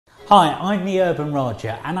Hi, I'm the Urban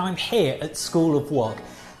Rajah and I'm here at School of Wok,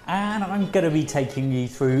 and I'm going to be taking you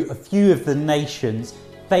through a few of the nation's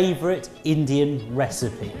favourite Indian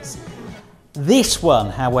recipes. This one,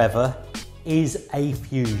 however, is a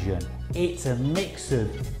fusion. It's a mix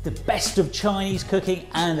of the best of Chinese cooking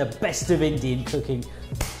and the best of Indian cooking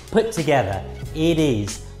put together. It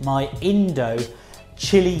is my Indo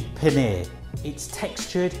Chilli Paneer. It's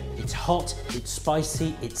textured, it's hot, it's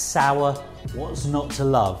spicy, it's sour. What's not to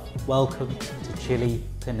love? Welcome to Chilli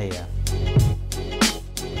Paneer.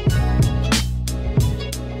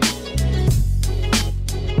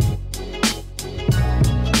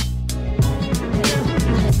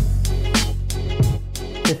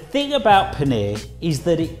 The thing about paneer is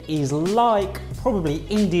that it is like probably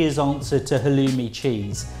India's answer to halloumi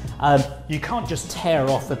cheese. You can't just tear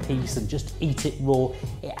off a piece and just eat it raw.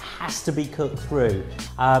 It has to be cooked through.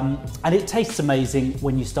 And it tastes amazing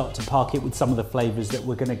when you start to park it with some of the flavours that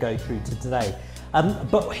we're going to go through today.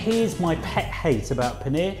 But here's my pet hate about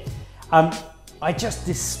paneer. I just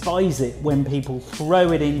despise it when people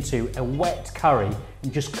throw it into a wet curry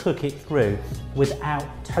and just cook it through without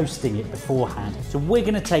toasting it beforehand. So we're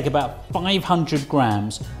going to take about 500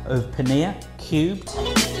 grams of paneer cubed.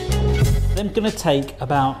 Then I'm going to take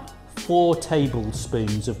about 4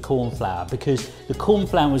 tablespoons of corn flour, because the corn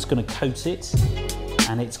flour is going to coat it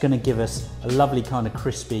and it's going to give us a lovely kind of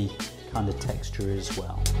crispy kind of texture as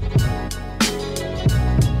well.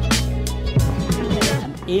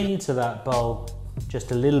 And into that bowl,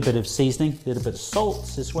 just a little bit of seasoning, a little bit of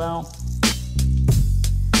salt as well,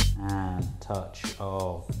 and a touch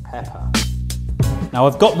of pepper. Now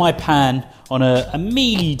I've got my pan on a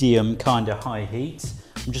medium kind of high heat.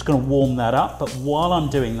 I'm just going to warm that up, but while I'm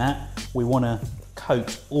doing that, we want to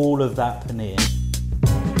coat all of that paneer.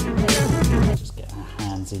 Just get our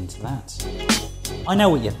hands into that. I know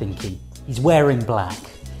what you're thinking. He's wearing black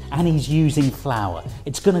and he's using flour.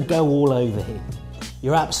 It's going to go all over him.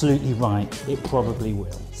 You're absolutely right, it probably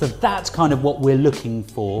will. So that's kind of what we're looking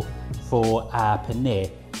for our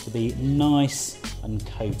paneer to be nice and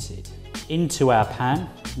coated. Into our pan,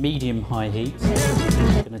 medium-high heat.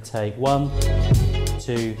 I'm going to take 1,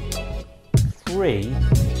 2, 3,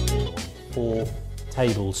 4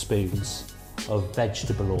 tablespoons of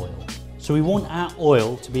vegetable oil. So we want our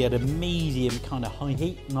oil to be at a medium kind of high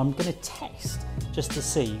heat, and I'm going to test just to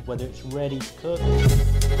see whether it's ready to cook.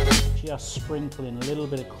 Just sprinkle in a little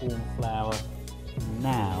bit of corn flour.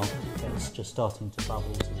 Now it's just starting to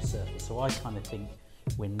bubble to the surface. So I kind of think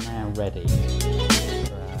we're now ready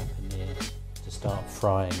for our paneer to start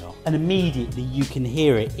frying off. And immediately you can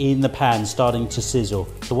hear it in the pan starting to sizzle.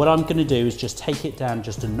 So what I'm going to do is just take it down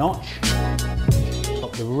just a notch,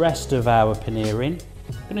 pop the rest of our paneer in.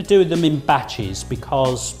 I'm going to do them in batches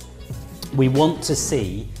because we want to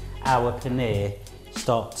see our paneer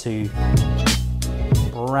start to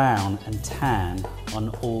brown and tan on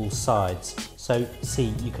all sides. So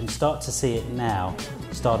see, you can start to see it now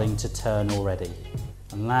starting to turn already.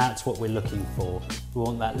 And that's what we're looking for. We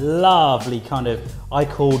want that lovely kind of, I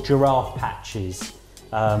call giraffe patches,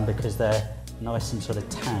 because they're nice and sort of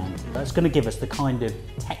tanned. That's going to give us the kind of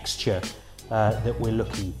texture that we're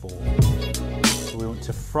looking for. So we want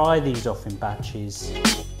to fry these off in batches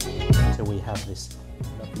until we have this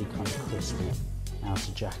lovely kind of crispy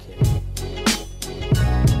outer jacket.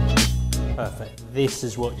 Perfect. This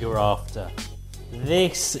is what you're after.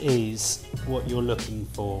 This is what you're looking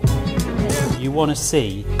for. You want to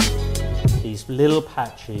see these little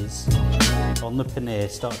patches on the paneer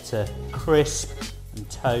start to crisp and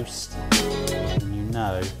toast, and you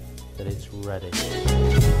know that it's ready.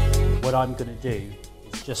 What I'm going to do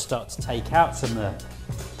is just start to take out some of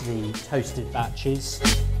the toasted batches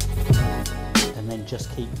and then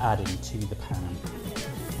just keep adding to the pan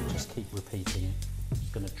and just keep repeating it. I'm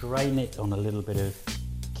going to drain it on a little bit of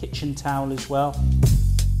kitchen towel as well.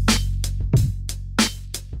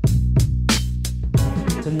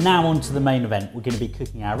 So now on to the main event. We're going to be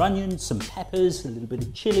cooking our onions, some peppers, a little bit of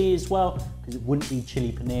chilli as well, because it wouldn't be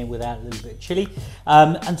chili paneer without a little bit of chilli.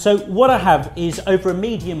 And so what I have is over a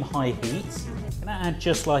medium-high heat. I'm going to add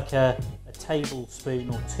just like a tablespoon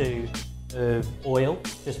or 2 of oil,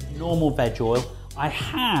 just normal veg oil. I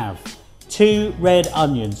have 2 red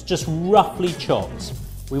onions, just roughly chopped.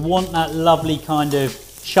 We want that lovely kind of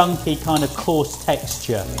chunky, kind of coarse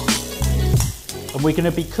texture. And we're going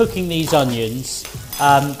to be cooking these onions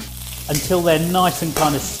until they're nice and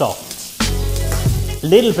kind of soft. A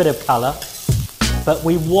little bit of colour, but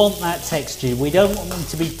we want that texture. We don't want them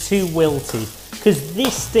to be too wilty, because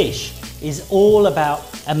this dish is all about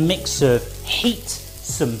a mix of heat,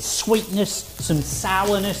 some sweetness, some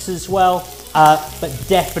sourness as well, but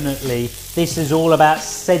definitely this is all about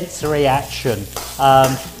sensory action.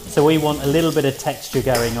 So we want a little bit of texture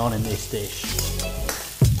going on in this dish.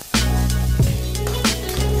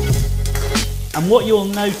 And what you'll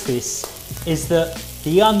notice is that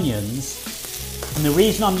the onions, and the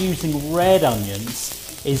reason I'm using red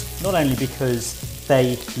onions is not only because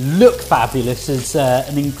they look fabulous as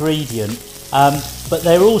an ingredient, but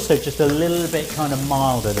they're also just a little bit kind of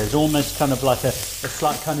milder. There's almost kind of like a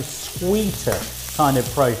slight kind of sweeter kind of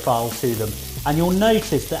profile to them. And you'll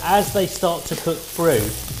notice that as they start to cook through,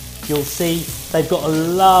 you'll see they've got a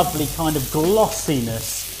lovely kind of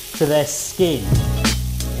glossiness to their skin.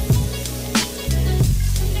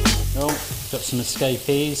 Oh, got some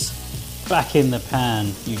escapees. Back in the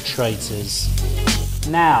pan, you traitors.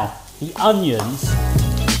 Now, the onions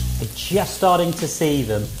are just starting to see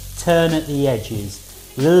them turn at the edges.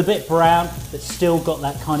 A little bit brown, but still got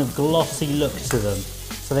that kind of glossy look to them.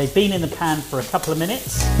 So they've been in the pan for a couple of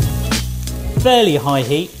minutes. Fairly high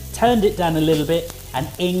heat, turned it down a little bit, and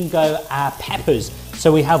in go our peppers.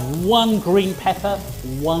 So we have 1 green pepper,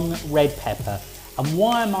 1 red pepper. And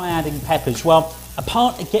why am I adding peppers? Well,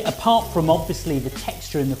 apart from obviously the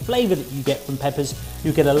texture and the flavour that you get from peppers,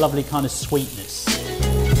 you get a lovely kind of sweetness.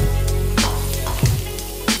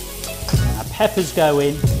 Our peppers go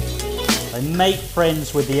in, they make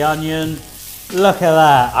friends with the onion. Look at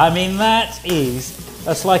that. I mean,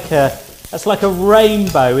 that's like a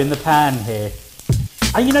rainbow in the pan here.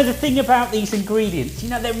 And you know the thing about these ingredients, you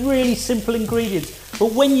know, they're really simple ingredients,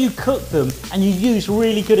 but when you cook them and you use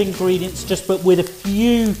really good ingredients but with a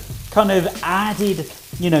few kind of added,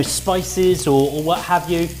 you know, spices or what have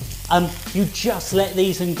you, you just let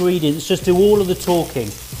these ingredients just do all of the talking,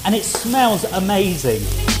 and it smells amazing.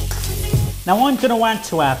 Now I'm going to add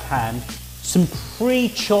to our pan some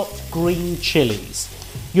pre-chopped green chilies.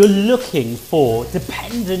 You're looking for,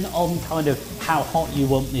 dependent on kind of how hot you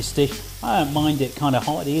want this dish. I don't mind it kind of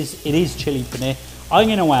hot. It is chili paneer. I'm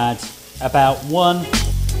going to add about 1,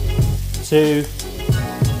 2,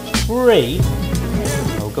 3.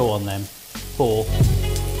 Oh, go on then. 4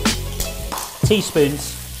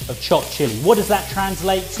 teaspoons of chopped chili. What does that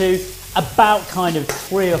translate to? About kind of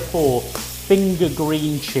 3 or 4 finger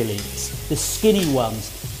green chilies, the skinny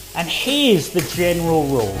ones. And here's the general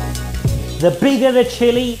rule. The bigger the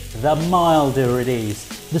chili, the milder it is.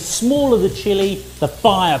 The smaller the chili, the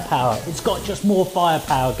firepower. It's got just more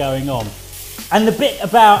firepower going on. And the bit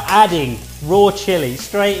about adding raw chili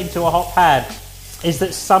straight into a hot pan is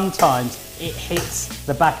that sometimes it hits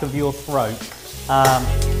the back of your throat.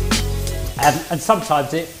 And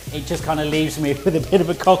sometimes it just kind of leaves me with a bit of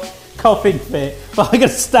a coughing fit. But I'm going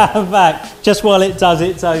to stand back just while it does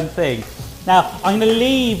its own thing. Now, I'm going to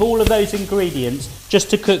leave all of those ingredients just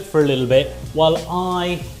to cook for a little bit while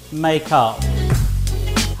I make up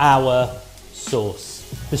our sauce.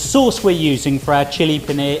 The sauce we're using for our chili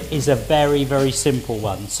paneer is a very, very simple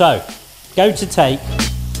one. So, go to take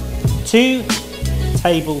 2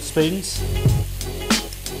 tablespoons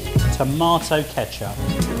tomato ketchup.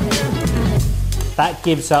 That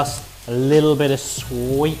gives us a little bit of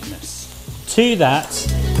sweetness. To that,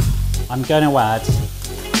 I'm going to add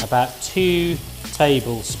about 2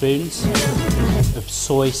 tablespoons of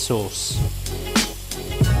soy sauce.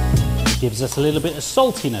 Gives us a little bit of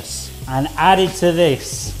saltiness. And added to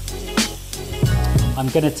this, I'm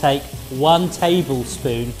going to take 1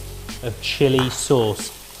 tablespoon of chili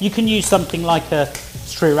sauce. You can use something like a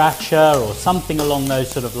sriracha or something along those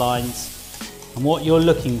sort of lines. And what you're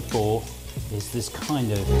looking for is this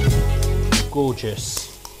kind of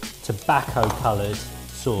gorgeous tobacco coloured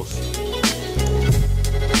sauce.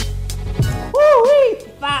 Woo-wee!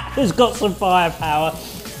 That has got some firepower.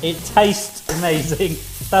 It tastes amazing.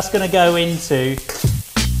 That's going to go into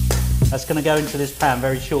this pan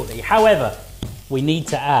very shortly. However, we need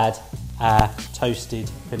to add our toasted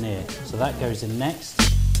paneer. So that goes in next,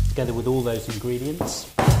 together with all those ingredients.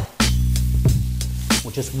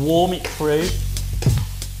 We'll just warm it through.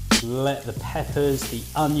 Let the peppers, the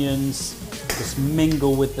onions, just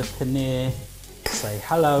mingle with the paneer. Say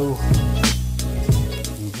hello.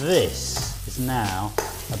 And this is now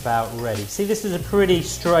about ready. See, this is a pretty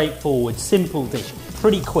straightforward, simple dish.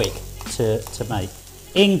 Pretty quick to make.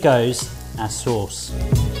 In goes our sauce.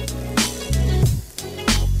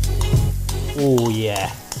 Oh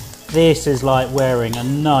yeah, this is like wearing a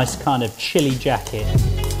nice kind of chili jacket.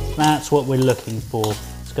 That's what we're looking for.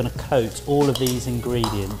 It's going to coat all of these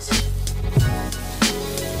ingredients.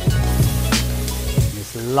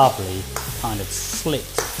 This lovely kind of slick,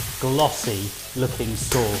 glossy looking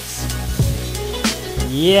sauce.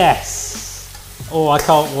 Yes! Oh, I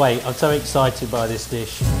can't wait. I'm so excited by this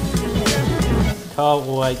dish. Can't can't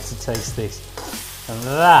wait to taste this. And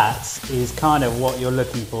that is kind of what you're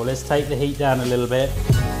looking for. Let's take the heat down a little bit.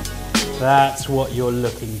 That's what you're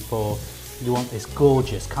looking for. You want this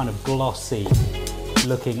gorgeous, kind of glossy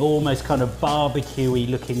looking, almost kind of barbecue-y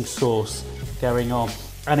looking sauce going on.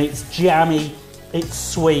 And it's jammy, it's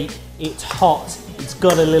sweet, it's hot, it's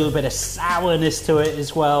got a little bit of sourness to it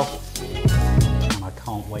as well. And I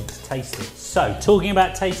can't wait to taste it. So, talking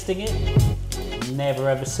about tasting it, never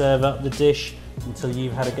ever serve up the dish until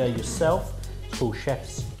you've had a go yourself. It's called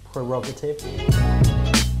chef's prerogative.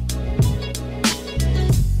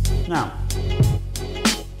 Now,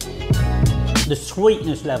 the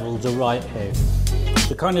sweetness levels are right here.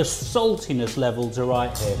 The kind of saltiness levels are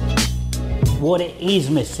right here. What it is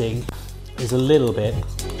missing is a little bit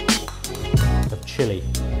of chili,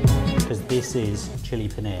 because this is chili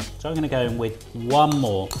paneer. So I'm going to go in with 1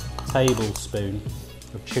 more tablespoon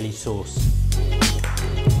of chili sauce.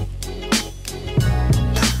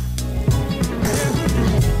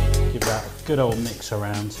 Give that a good old mix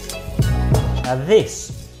around. Now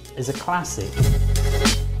this is a classic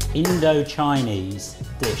Indo-Chinese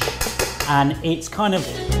dish, and it's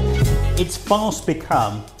fast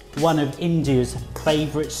become one of India's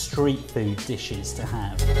favourite street food dishes to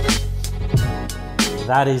have.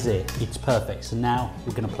 That is it, it's perfect. So now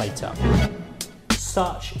we're going to plate up.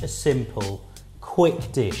 Such a simple,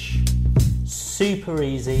 quick dish, super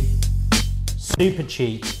easy, super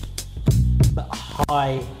cheap, but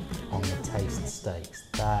high on the taste stakes.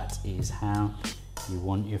 That is how you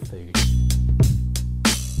want your food.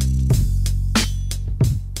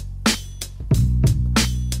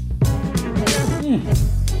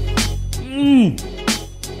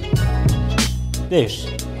 This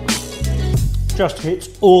just hits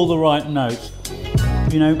all the right notes.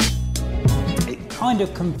 You know, it kind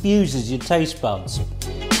of confuses your taste buds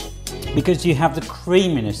because you have the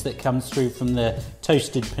creaminess that comes through from the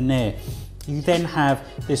toasted paneer. You then have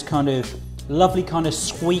this kind of lovely kind of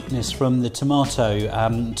sweetness from the tomato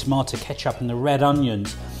ketchup and the red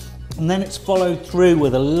onions. And then it's followed through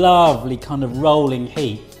with a lovely kind of rolling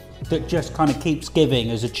heat that just kind of keeps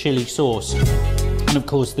giving as a chili sauce. And of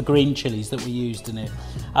course the green chilies that we used in it.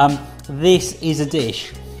 This is a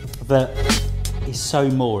dish that is so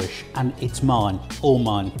Moorish, and it's mine, all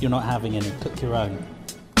mine. You're not having any, cook your own.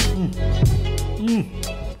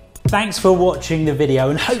 Thanks for watching the video,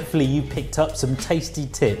 and hopefully you picked up some tasty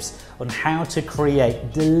tips on how to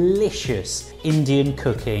create delicious Indian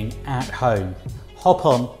cooking at home. Hop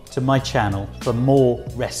on to my channel for more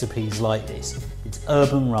recipes like this. It's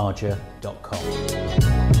urbanrajah.com.